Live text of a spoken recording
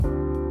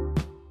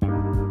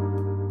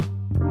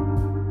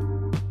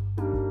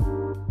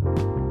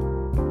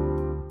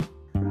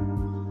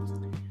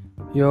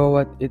Yo,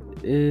 what it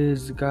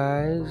is,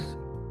 guys?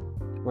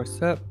 What's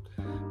up?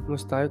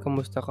 Kamusta kayo?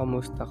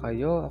 Kamusta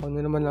kayo?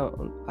 Ako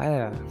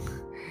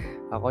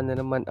na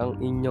naman ang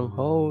inyong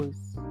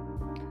host.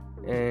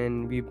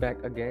 And we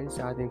back again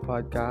sa ating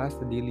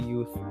podcast, the Daily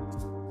Youth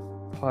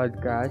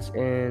Podcast.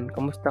 And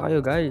kamusta kayo,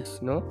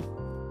 guys? No?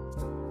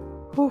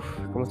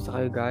 Kamusta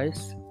kayo,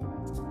 guys?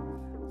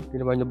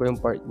 Ginawa nyo ba yung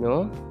part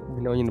nyo?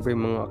 Ginawa nyo na ba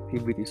yung mga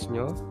activities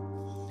nyo?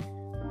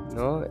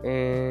 No?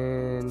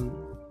 And,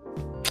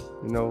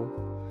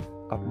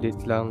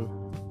 update lang.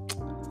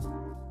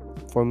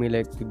 For me,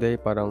 like today,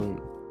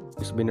 parang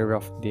it's been a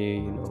rough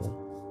day.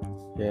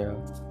 Yeah,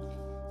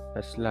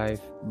 that's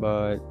life.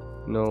 But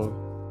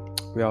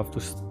we have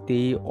to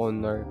stay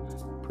on our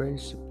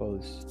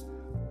principles,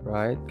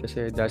 right?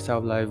 Kasi that's how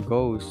life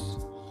goes.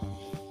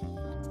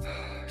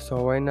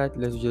 So why not,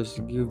 let's just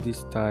give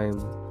this time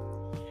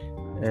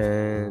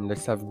and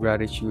let's have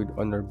gratitude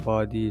on our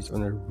bodies,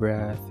 on our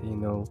breath.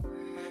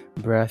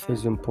 Breath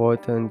is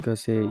important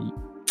kasi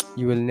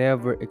you will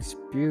never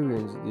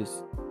experience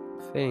this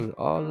thing,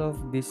 all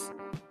of this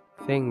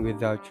thing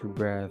without your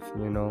breath.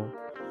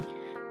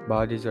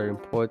 Bodies are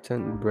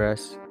important.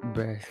 Breath.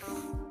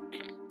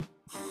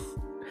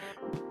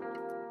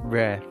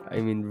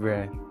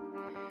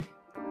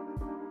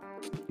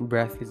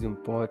 Breath is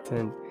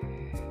important.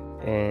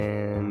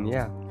 And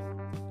yeah.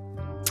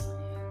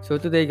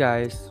 So today,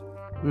 guys,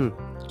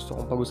 gusto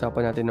kong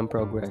pag-usapan natin ng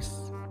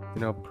progress.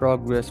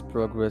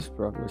 Progress.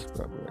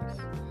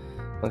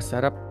 Ang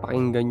sarap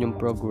pakinggan yung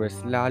progress,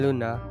 lalo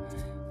na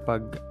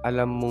pag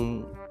alam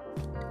mong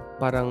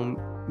parang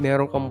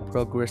meron kang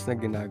progress na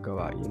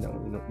ginagawa, you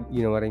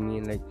know what I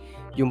mean? Like,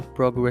 yung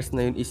progress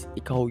na yun is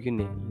ikaw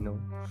yun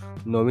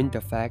knowing the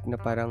fact na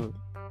parang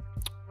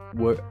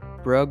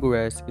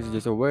progress is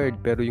just a word,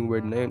 pero yung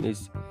word na yun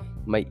is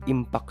may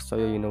impact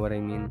sa'yo, you know what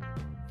I mean?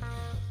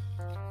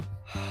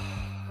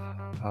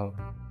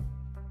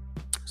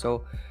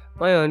 So,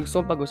 ngayon,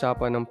 gusto kong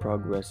pag-usapan ng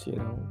progress,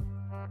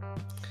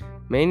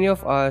 Many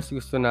of us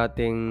gusto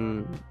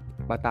nating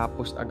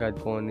matapos agad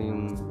kung ano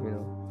yung,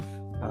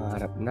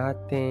 pangarap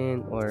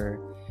natin, or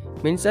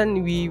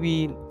minsan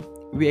we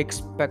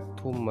expect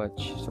too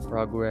much sa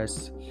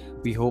progress.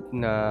 We hope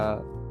na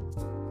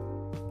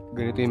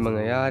ganito yung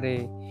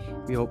mangyayari.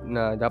 We hope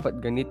na dapat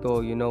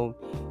ganito, we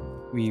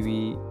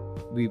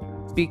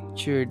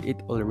pictured it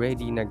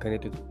already na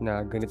ganito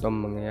ang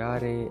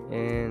mangyayari.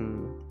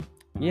 And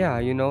yeah,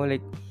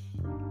 like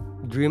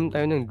dream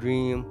tayo ng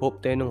dream,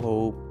 hope tayo ng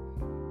hope,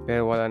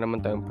 pero wala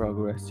naman tayong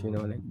progress,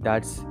 like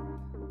that's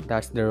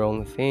the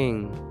wrong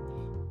thing.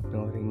 You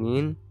know what I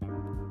mean?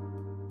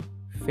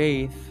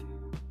 Faith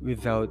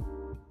without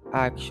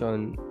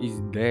action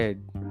is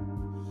dead.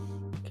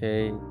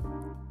 Okay?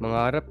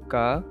 Mangarap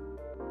ka,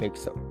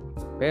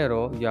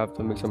 pero you have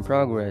to make some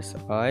progress,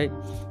 alright?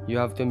 You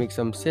have to make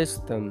some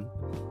system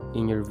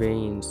in your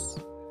veins.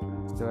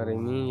 You know what I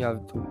mean? You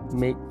have to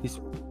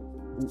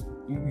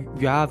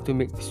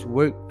make this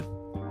work.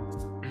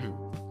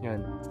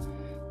 Yan.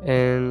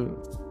 And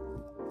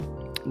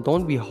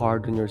don't be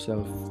hard on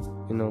yourself,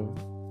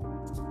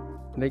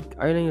 Like,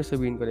 ayun lang yung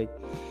sabihin ko, like,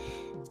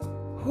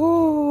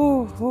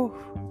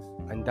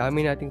 ang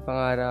dami nating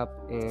pangarap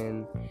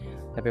and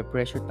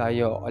nape-pressure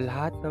tayo.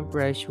 Lahat ng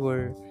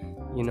pressure,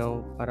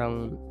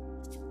 parang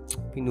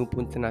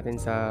pinupunta natin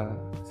sa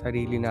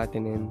sarili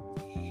natin, and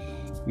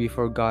we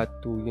forgot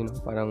to,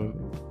 parang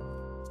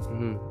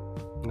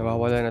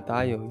nawawala na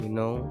tayo,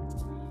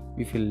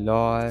 we feel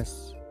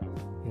lost,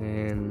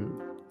 and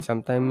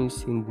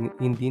sometimes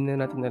hindi na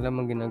natin alam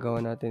ang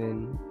ginagawa natin,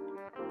 and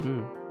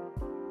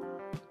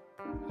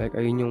like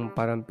ayun yung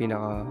parang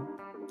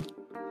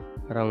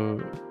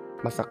parang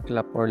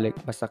masaklap or like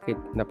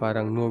masakit na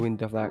parang knowing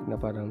the fact na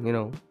parang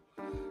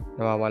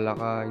nawawala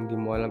ka, hindi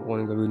mo alam kung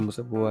anong gawin mo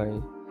sa buhay.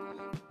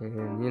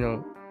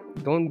 And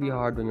don't be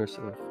hard on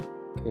yourself,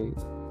 okay?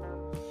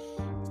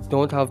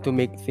 Don't have to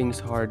make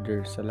things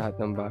harder sa lahat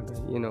ng bagay,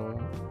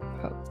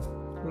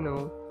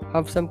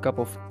 have some cup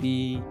of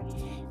tea,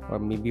 or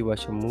maybe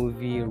watch a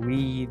movie,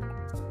 read,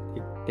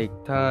 take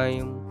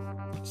time,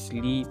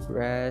 sleep,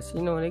 rest,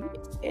 like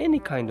any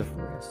kind of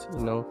rest.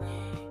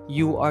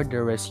 You are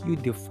the rest.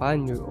 You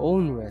define your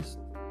own rest.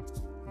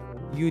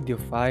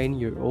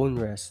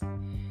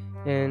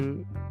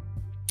 And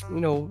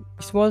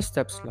small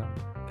steps lang,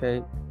 okay?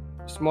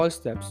 Small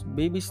steps,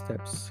 baby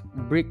steps,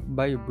 brick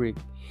by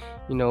brick.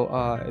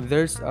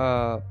 There's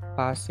a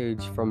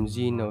passage from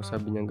Zeno,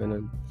 sabi niya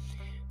ganun.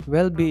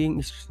 Well-being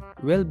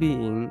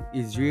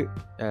is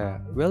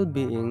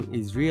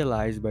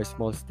realized by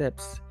small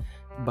steps,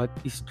 but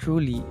is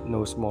truly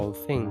no small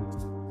thing.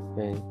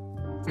 Okay?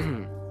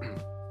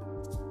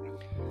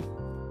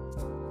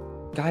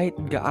 Kahit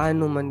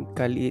gaano man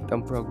kaliit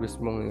ang progress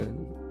mo ngayon,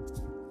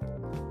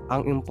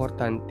 ang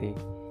importante,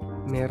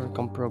 meron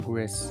kang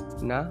progress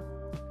na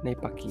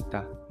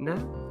naipakita, na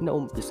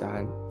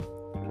naumpisahan.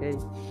 Okay?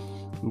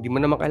 Hindi mo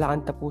naman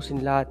kailangan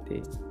tapusin lahat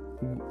eh.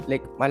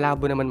 Like,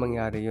 malabo naman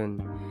mangyari yun.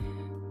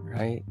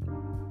 Right?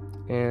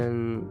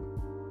 And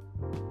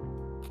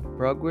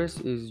progress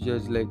is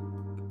just like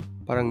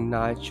parang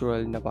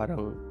natural na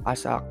parang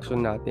as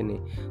action natin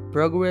eh.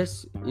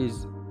 Progress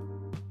is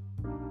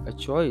a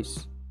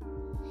choice.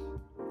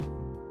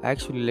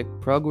 Actually, like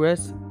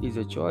progress is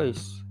a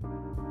choice.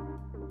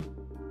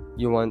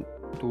 You want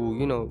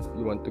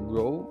you want to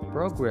grow,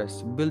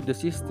 progress, build the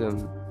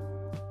system.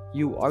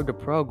 You are the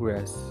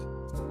progress,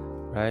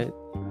 right?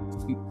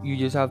 You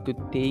just have to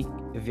take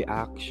the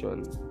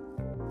action,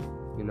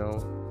 you know?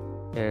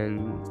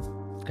 And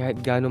kahit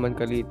gaano man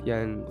kaliit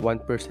yan,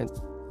 1%,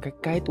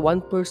 kahit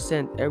 1%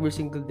 every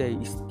single day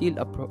is still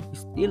a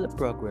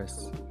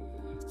progress,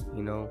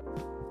 you know?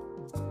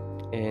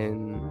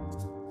 And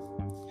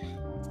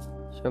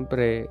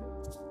syempre,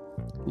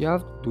 you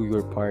have to do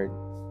your part,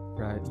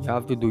 right? You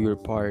have to do your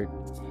part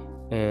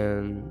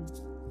and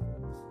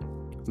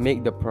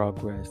make the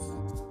progress.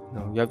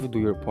 You have to do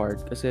your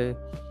part kasi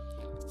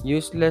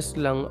useless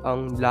lang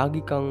ang lagi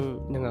kang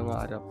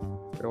nangangarap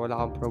pero wala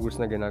kang progress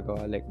na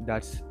ginagawa. Like,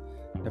 that's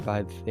the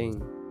bad thing.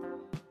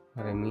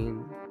 What I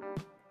mean?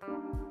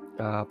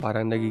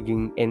 Parang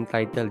nagiging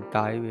entitled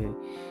tayo eh.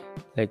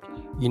 Like,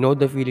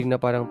 the feeling na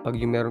parang pag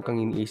yung meron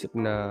kang iniisip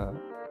na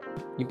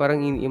yung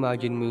parang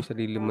ini-imagine mo yung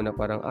sarili mo na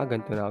parang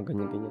ganito na ako,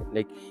 ganyan.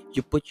 Like,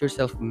 you put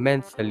yourself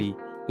mentally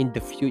in the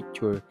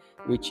future,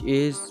 which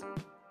is,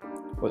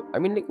 well, I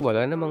mean, like,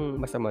 wala namang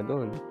masama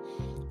doon.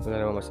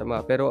 Wala namang masama.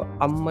 Pero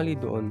ang mali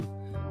doon,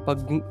 pag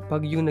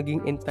yung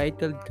naging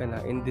entitled ka na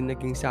and then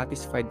naging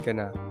satisfied ka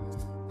na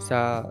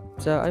sa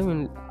I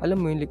mean, alam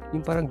mo yun, like,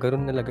 yung parang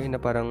gano'n na lagay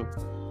na parang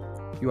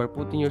you are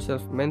putting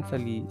yourself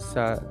mentally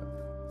sa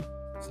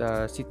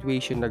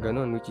situation na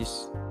gano'n, which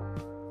is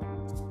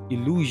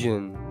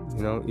illusion.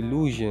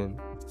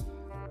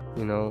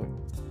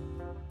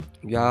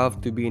 You have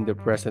to be in the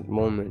present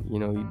moment.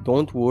 You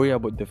don't worry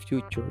about the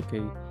future,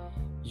 okay?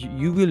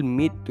 You will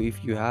meet to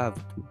if you have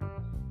to.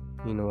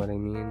 You know what I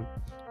mean?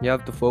 You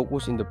have to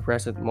focus in the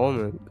present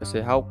moment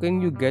kasi how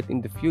can you get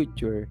in the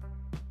future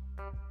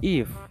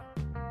if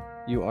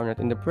you are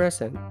not in the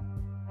present?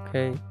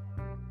 Okay?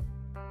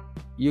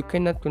 You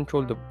cannot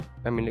control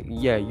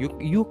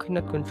you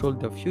cannot control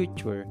the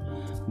future,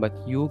 but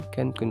you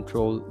can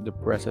control the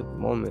present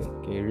moment.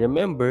 Okay?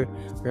 Remember,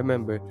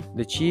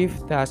 the chief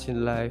task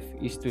in life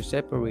is to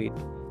separate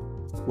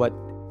what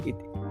it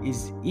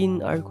is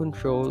in our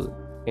control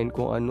and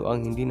kung ano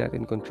ang hindi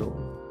natin control.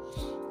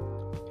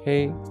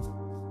 Okay?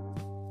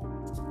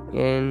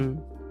 And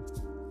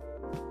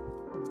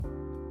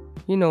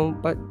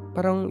but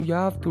parang you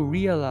have to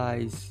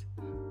realize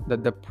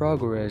that the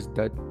progress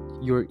that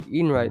you're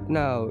in right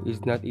now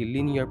is not a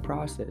linear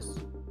process.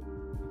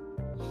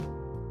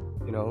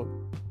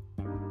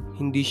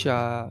 Hindi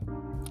siya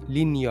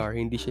linear,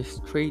 hindi siya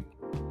straight.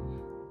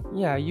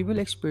 Yeah, you will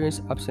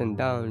experience ups and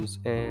downs,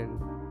 and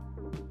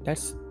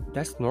that's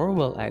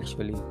normal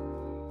actually.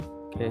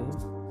 Okay?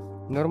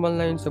 Normal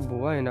na yun sa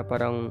buhay na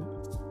parang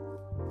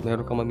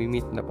meron kang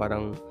mamimit na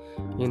parang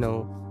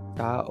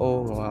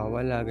tao,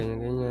 mawawala,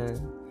 ganyan.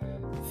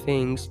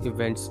 Things,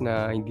 events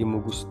na hindi mo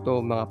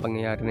gusto, mga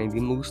pangyayari na hindi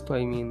mo gusto,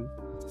 I mean,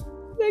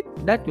 like,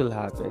 that will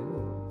happen.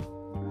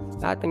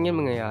 Lahat ng yan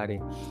mangyayari.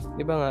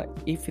 Diba nga,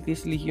 if it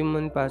is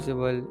human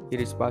possible, it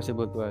is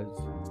possible to us.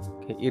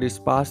 Okay? It is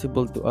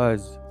possible to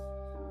us.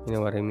 You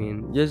know what I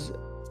mean? Just,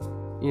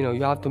 you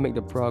have to make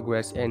the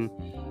progress and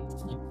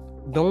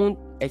don't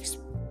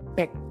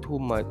expect too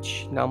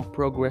much na ang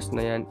progress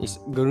na yan is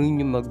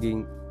ganun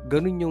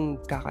yung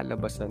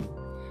kakalabasan.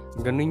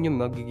 Ganun yung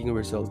magiging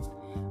result.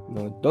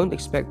 Don't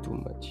expect too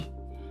much.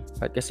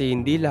 At kasi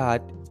hindi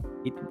lahat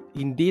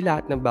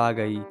ng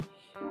bagay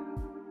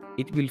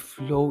it will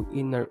flow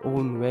in our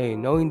own way.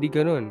 No, hindi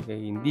ganun.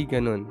 Okay? Hindi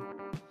ganun.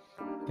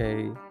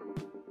 Okay?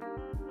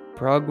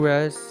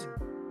 Progress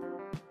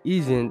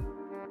isn't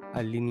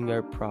a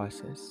linear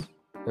process.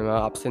 May mga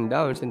ups and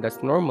downs, and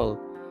that's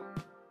normal.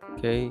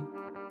 Okay?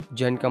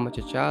 Diyan ka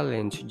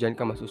ma-challenge, diyan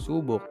ka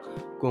masusubok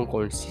kung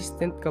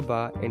consistent ka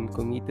ba and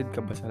committed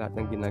ka ba sa lahat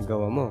ng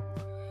ginagawa mo.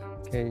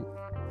 Okay?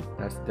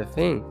 That's the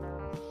thing.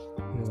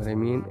 You know what I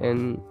mean?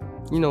 And,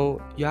 you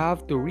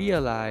have to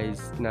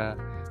realize na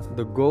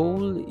the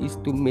goal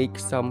is to make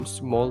some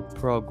small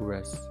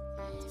progress.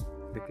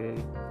 Okay?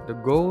 The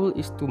goal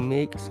is to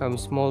make some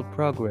small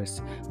progress.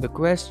 The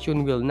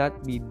question will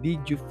not be,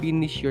 did you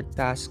finish your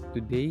task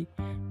today?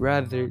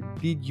 Rather,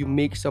 did you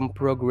make some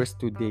progress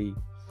today?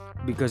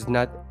 Because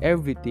not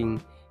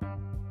everything,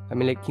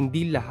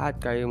 hindi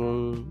lahat kaya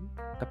mong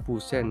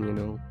tapusin,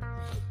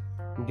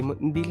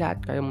 Hindi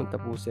lahat kaya mong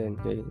tapusin,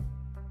 okay?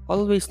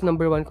 Always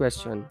number one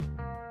question,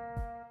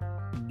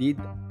 did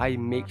I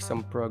make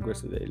some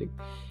progress today? Like,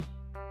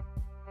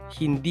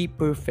 hindi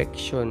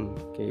perfection,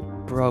 okay?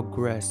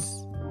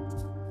 Progress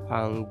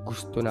ang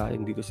gusto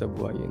natin dito sa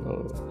buhay,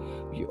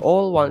 We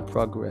all want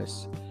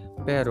progress.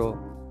 Pero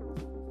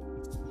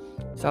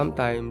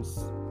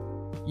sometimes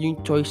yung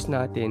choice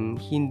natin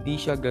hindi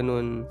siya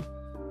ganun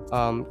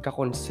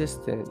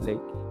ka-consistent,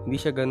 like hindi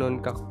siya ganun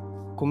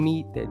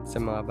ka-committed sa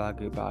mga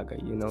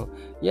bagay-bagay,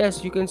 Yes,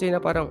 you can say na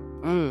parang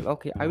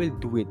okay, I will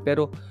do it,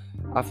 pero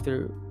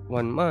after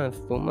 1 month,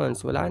 2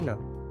 months, wala na.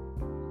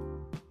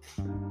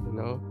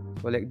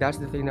 So like that's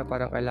the thing na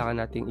parang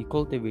kailangan nating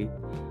i-cultivate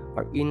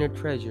our inner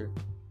treasure.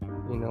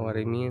 You know what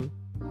I mean?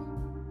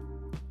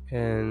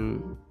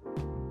 And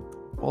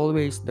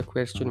always the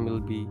question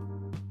will be,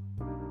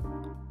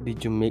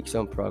 did you make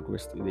some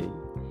progress today?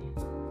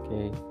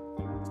 Okay?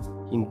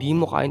 Hindi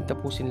mo kayang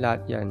tapusin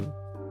lahat yan.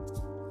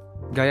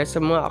 Gaya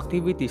sa mga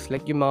activities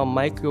like yung mga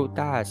micro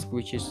task,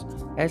 which is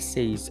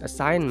essays,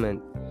 assignment,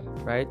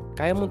 right?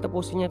 Kaya mo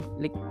tapusin yan,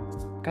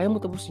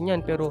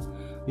 pero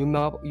yung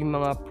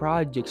mga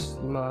projects,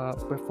 yung mga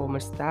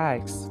performance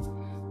tasks,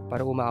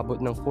 para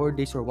umabot ng 4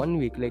 days or 1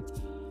 week, like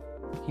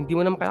hindi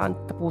mo naman kailangan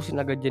tapusin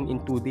agad yan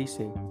in 2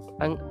 days eh.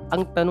 Ang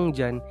tanong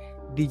dyan,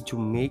 did you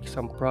make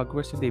some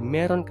progress today?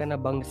 Meron ka na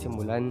bang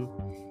nasimulan?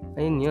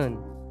 Ayun yun.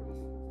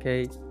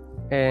 Okay?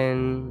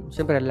 And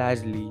syempre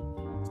lastly,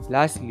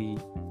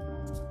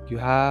 you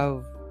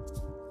have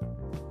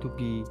to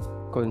be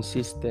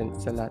consistent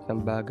sa lahat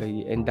ng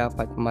bagay, and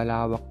dapat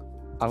malawak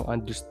ang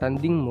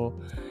understanding mo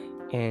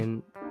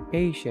and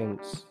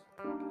patience.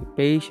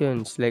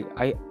 Like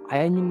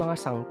ayan yung mga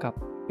sangkap: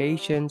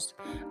 patience,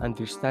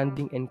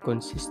 understanding, and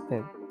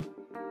consistent.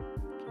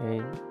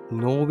 Okay?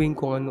 Knowing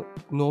kung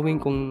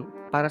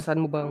para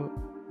saan mo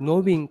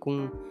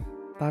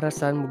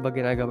ba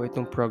ginagawa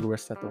itong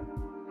progress na to.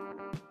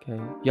 Okay?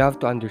 You have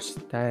to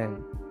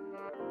understand.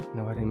 You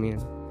know what I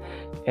mean?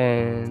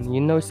 And you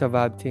know sa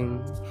vibe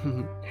thing.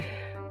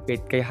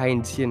 Wait, kay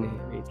Heinz yun eh.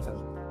 Wait lang.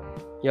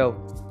 Yo,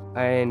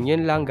 and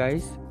yun lang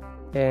guys.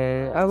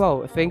 And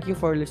wow, thank you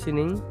for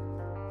listening.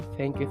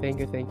 Thank you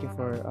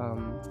for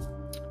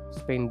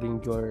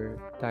spending your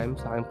time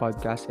sa aking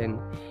podcast. And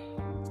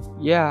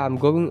I'm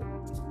going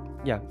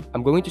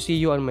to see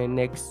you on my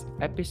next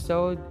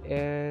episode,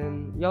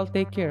 and y'all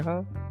take care,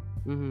 huh?